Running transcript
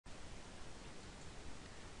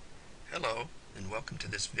Hello, and welcome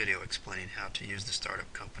to this video explaining how to use the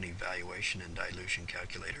startup company valuation and dilution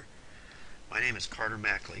calculator. My name is Carter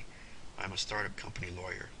Mackley. I'm a startup company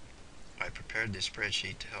lawyer. I prepared this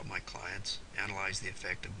spreadsheet to help my clients analyze the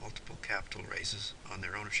effect of multiple capital raises on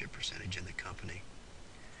their ownership percentage in the company.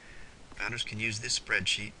 Founders can use this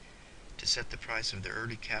spreadsheet to set the price of their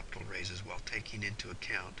early capital raises while taking into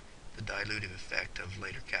account the dilutive effect of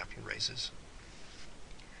later capital raises.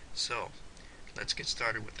 So, let's get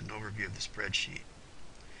started with an overview of the spreadsheet.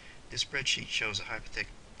 This spreadsheet shows a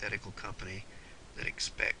hypothetical company that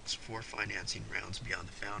expects 4 financing rounds beyond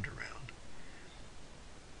the founder round.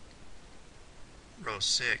 Row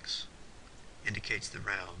 6 indicates the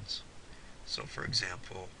rounds. So for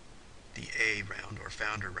example, the A round or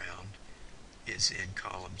founder round is in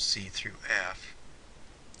columns C through F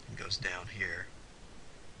and goes down here.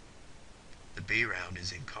 The B round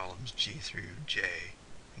is in columns G through J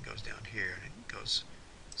and goes down here, and it goes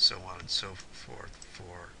so on and so forth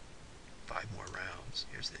for 5 more rounds.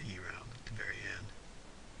 Here's the E round at the very end.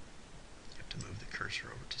 You have to move the cursor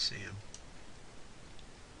over to see them.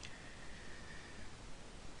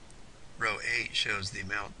 Row 8 shows the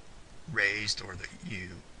amount raised or that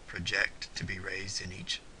you project to be raised in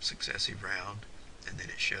each successive round, and then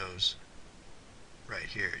it shows right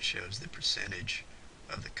here, it shows the percentage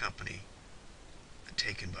of the company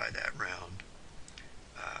taken by that round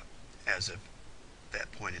as of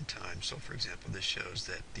that point in time. So for example, this shows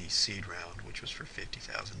that the seed round, which was for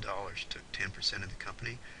 $50,000, took 10% of the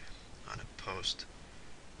company on a post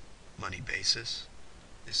money basis.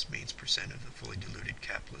 This means percent of the fully diluted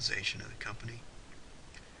capitalization of the company.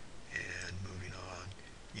 And moving on,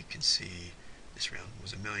 you can see this round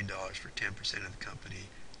was $1 million for 10% of the company,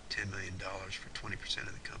 $10 million for 20%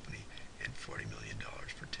 of the company, and $40 million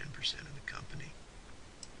for 10% of the company.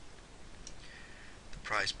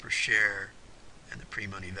 The price per share and the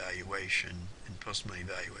pre-money valuation and post-money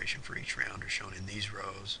valuation for each round are shown in these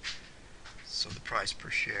rows. So the price per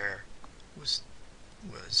share was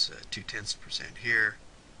 0.2% here,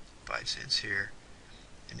 5 cents here,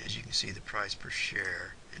 and as you can see, the price per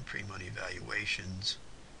share and pre-money valuations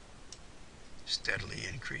steadily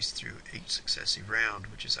increased through each successive round,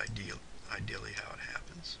 which is ideally how it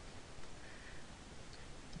happens.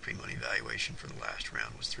 The pre-money valuation for the last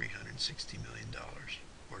round was $360 million,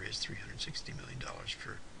 or is $360 million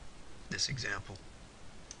for this example.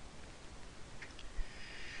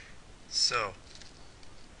 So,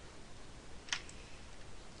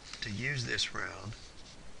 to use this round,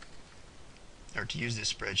 or to use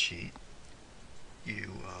this spreadsheet,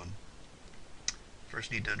 you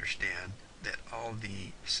first need to understand that all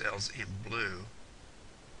the cells in blue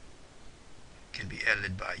can be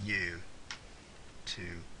edited by you to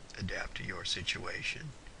adapt to your situation.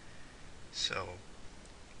 So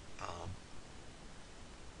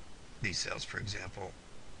these cells, for example,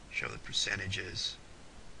 show the percentages.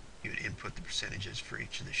 You would input the percentages for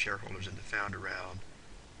each of the shareholders in the founder round.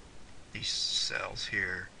 These cells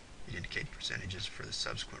here, you indicate percentages for the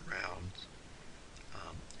subsequent rounds.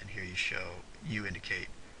 And here you indicate,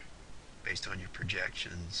 based on your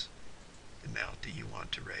projections, the amount that you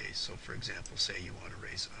want to raise. So for example, say you want to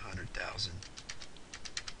raise $100,000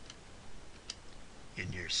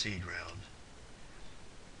 in your seed round,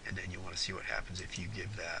 and then you want to see what happens if you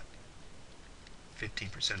give that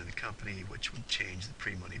 15% of the company, which would change the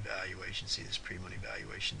pre-money valuation. See, this pre-money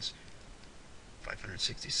valuation's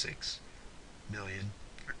 $566 million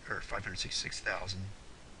or $566,000.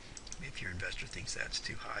 If your investor thinks that's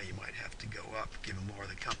too high, you might have to go up, give them more of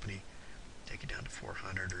the company, take it down to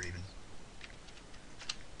 400 or even.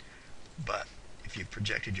 But if you've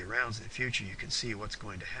projected your rounds in the future, you can see what's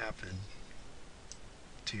going to happen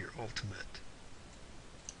to your ultimate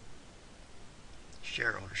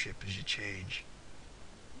share ownership as you change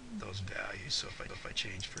those values. So if I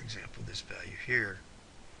change, for example, this value here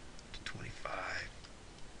to 25,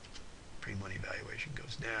 pre-money valuation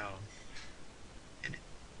goes down, and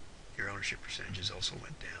your ownership percentages also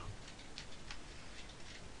went down.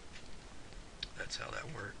 That's how that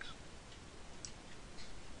works.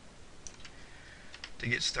 To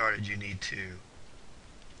get started, you need to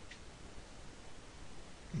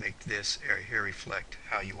make this area here reflect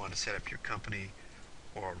how you want to set up your company,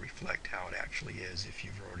 or reflect how it actually is if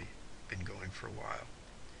you've already been going for a while.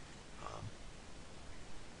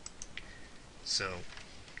 So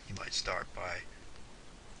you might start by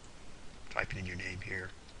typing in your name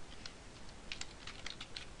here.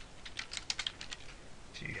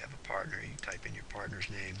 So you have a partner, you type in your partner's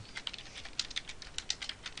name.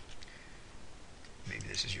 Maybe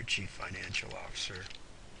this is your chief financial officer,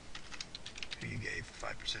 who you gave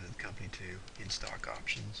 5% of the company to in stock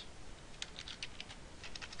options.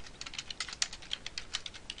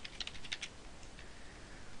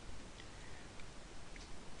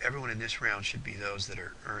 everyone in this round should be those that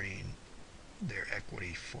are earning their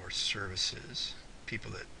equity for services.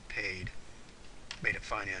 People that made a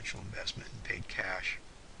financial investment and paid cash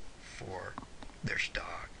for their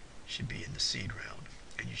stock should be in the seed round.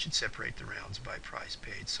 And you should separate the rounds by price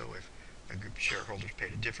paid. So if a group of shareholders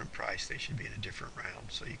paid a different price, they should be in a different round.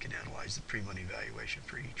 So you can analyze the pre-money valuation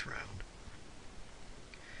for each round.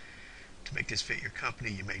 To make this fit your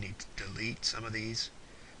company, you may need to delete some of these.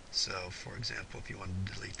 So for example, if you wanted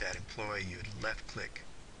to delete that employee, you would left click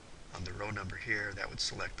on the row number here. That would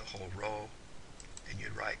select the whole row, and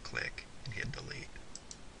you'd right click and hit delete,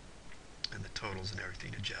 and the totals and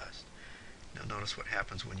everything adjust. Now notice what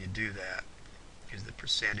happens when you do that is the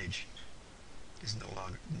percentage is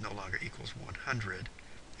no longer equals 100,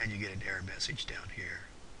 and you get an error message down here.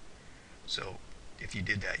 So if you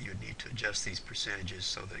did that, you would need to adjust these percentages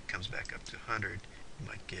so that it comes back up to 100. You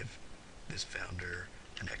might give this founder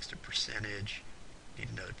an extra percentage. Need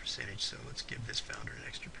another percentage, so let's give this founder an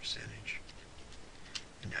extra percentage.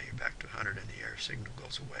 And now you're back to 100 and the error signal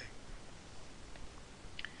goes away.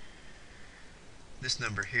 This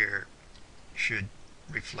number here should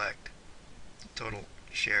reflect the total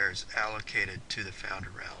shares allocated to the founder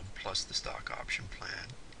round plus the stock option plan.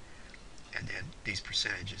 And then these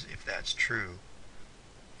percentages, if that's true,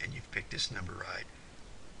 and you've picked this number right,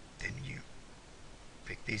 then you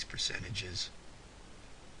pick these percentages,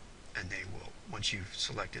 and they will, once you've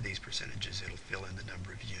selected these percentages, it'll fill in the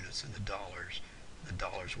number of units and the dollars. The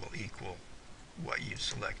dollars will equal what you've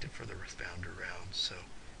selected for the founder round. So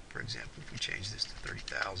for example, if we change this to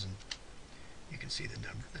 30,000, you can see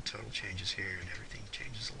the total changes here, and everything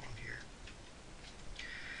changes along here.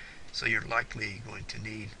 So you're likely going to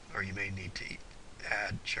need, or you may need to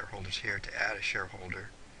add shareholders here. To add a shareholder,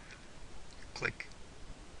 click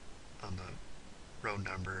on the row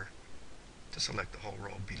number to select the whole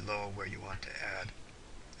row below where you want to add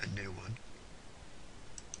a new one.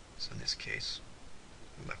 So in this case,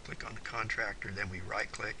 we left click on the contractor, then we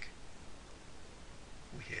right click,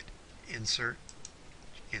 we hit insert,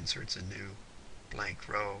 inserts a new blank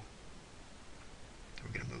row.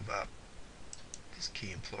 We're going to move up this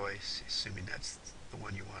key employee, assuming that's the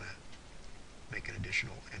one you want to make an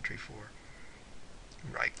additional entry for.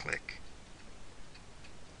 Right click,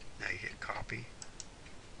 now you hit copy,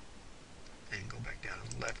 and go back down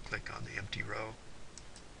and left click on the empty row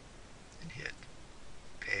and hit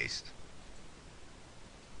paste.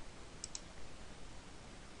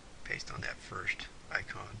 Paste on that first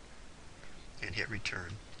icon and hit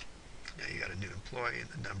return. Now you got a new employee and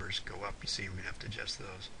the numbers go up. You see we're going to have to adjust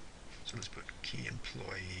those. So let's put key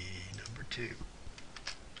employee number 2.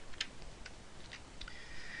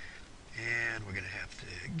 And we're going to have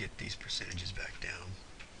to get these percentages back down.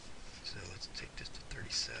 So let's take this to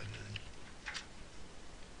 37.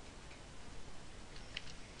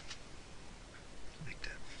 Make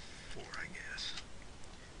that 4, I guess.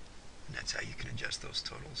 And that's how you can adjust those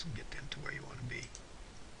totals and get them to where you want to be.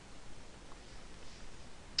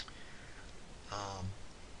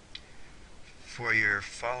 For your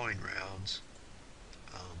following rounds,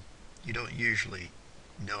 you don't usually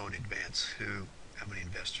know in advance how many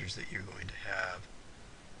investors that you're going to have.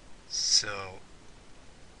 So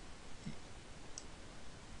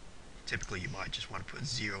typically you might just want to put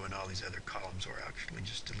 0 in all these other columns, or actually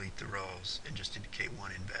just delete the rows and just indicate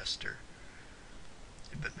one investor.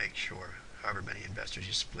 But make sure, however many investors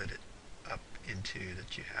you split it up into,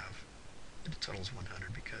 that you have the total is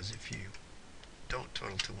 100, because if you don't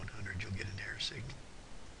total to 100, you'll get an error signal.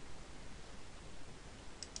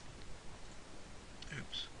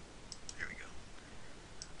 Oops, there we go.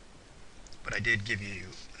 But I did give you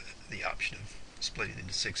the option of splitting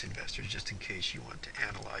into 6 investors, just in case you want to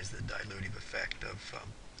analyze the dilutive effect of,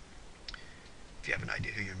 if you have an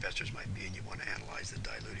idea who your investors might be and you want to analyze the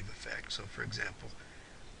dilutive effect. So for example,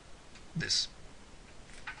 this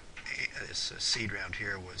seed round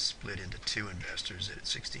here was split into 2 investors at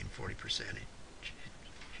 60 and 40%.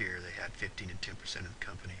 Here they had 15 and 10% of the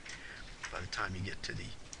company. By the time you get to the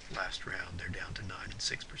last round, they're down to 9 and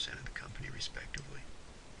 6% of the company respectively.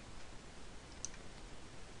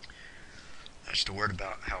 Just a word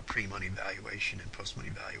about how pre-money valuation and post-money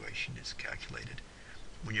valuation is calculated.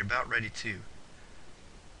 When you're about ready to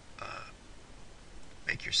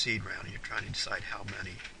make your seed round and you're trying to decide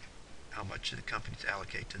how much of the company to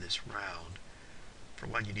allocate to this round, for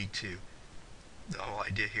one, you need to, the whole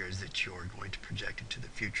idea here is that you're going to project into the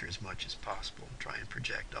future as much as possible, and try and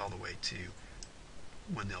project all the way to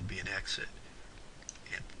when there'll be an exit,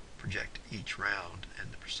 and project each round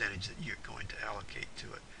and the percentage that you're going to allocate to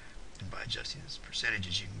it. And by adjusting these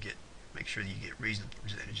percentages, you can make sure that you get reasonable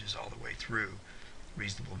percentages all the way through,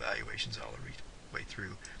 reasonable valuations all the way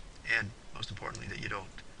through, and most importantly that you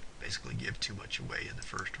don't basically give too much away in the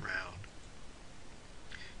first round.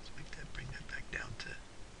 Let's bring that back down to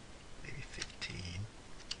maybe 15.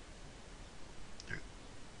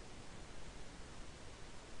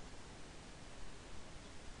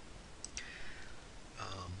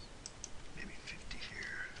 Maybe 50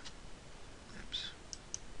 here. Oops.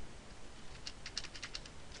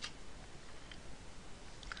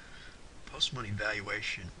 Post-money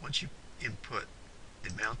valuation, once you input the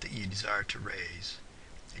amount that you desire to raise,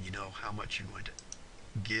 and you know how much you're going to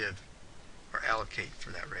give or allocate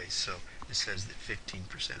for that raise. So it says that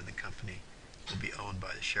 15% of the company will be owned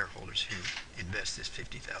by the shareholders who invest this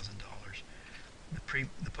 $50,000.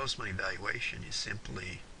 The post-money valuation is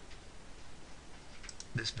simply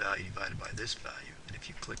this value divided by this value, and if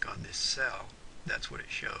you click on this cell, that's what it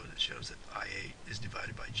shows. It shows that I8 is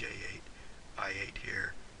divided by J8. I8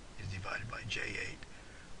 here is divided by J8,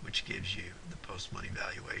 which gives you the post-money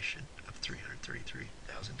valuation of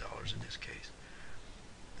 $333,000 in this case.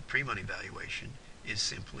 The pre-money valuation is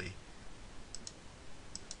simply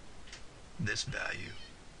this value,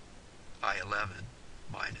 I11,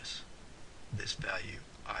 minus this value,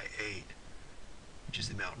 I8, which is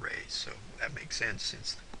the amount raised. So that makes sense,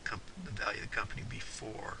 since the value of the company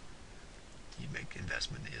before you make the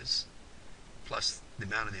investment is, plus the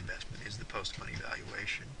amount of the investment, is the post-money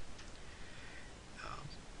valuation.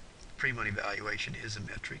 Pre-money valuation is a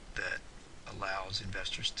metric that allows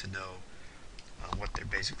investors to know what they're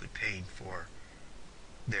basically paying for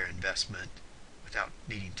their investment without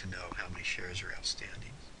needing to know how many shares are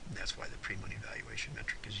outstanding. And that's why the pre-money valuation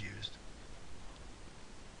metric is used.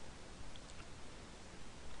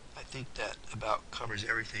 I think that about covers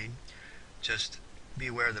everything. Just be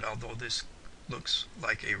aware that although this looks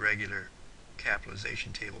like a regular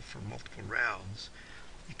capitalization table for multiple rounds,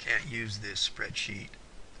 you can't use this spreadsheet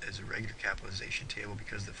as a regular capitalization table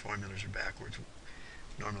because the formulas are backwards.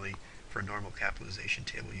 Normally, for a normal capitalization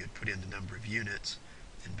table, you'd put in the number of units,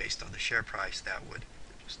 and based on the share price, the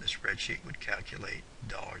spreadsheet would calculate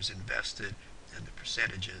dollars invested and the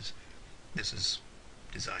percentages. This is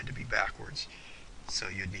designed to be backwards, so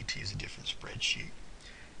you'd need to use a different spreadsheet.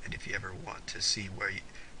 And if you ever want to see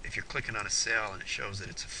if you're clicking on a cell and it shows that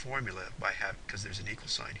it's a formula, because there's an equal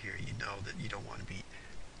sign here, you know that you don't want to be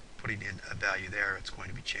putting in a value there. It's going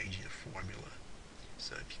to be changing a formula.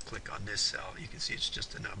 So if you click on this cell, you can see it's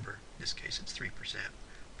just a number. In this case, it's 3%.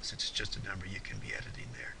 Since it's just a number, you can be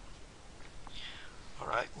editing there.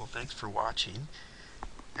 Alright, well, thanks for watching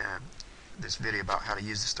this video about how to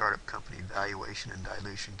use the startup company valuation and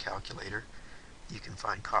dilution calculator. You can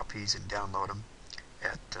find copies and download them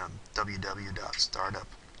at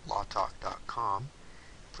www.startuplawtalk.com.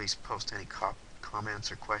 Please post any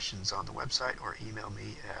comments or questions on the website, or email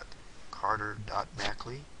me at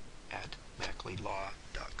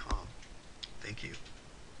carter.mackley@mackleylaw.com. Thank you.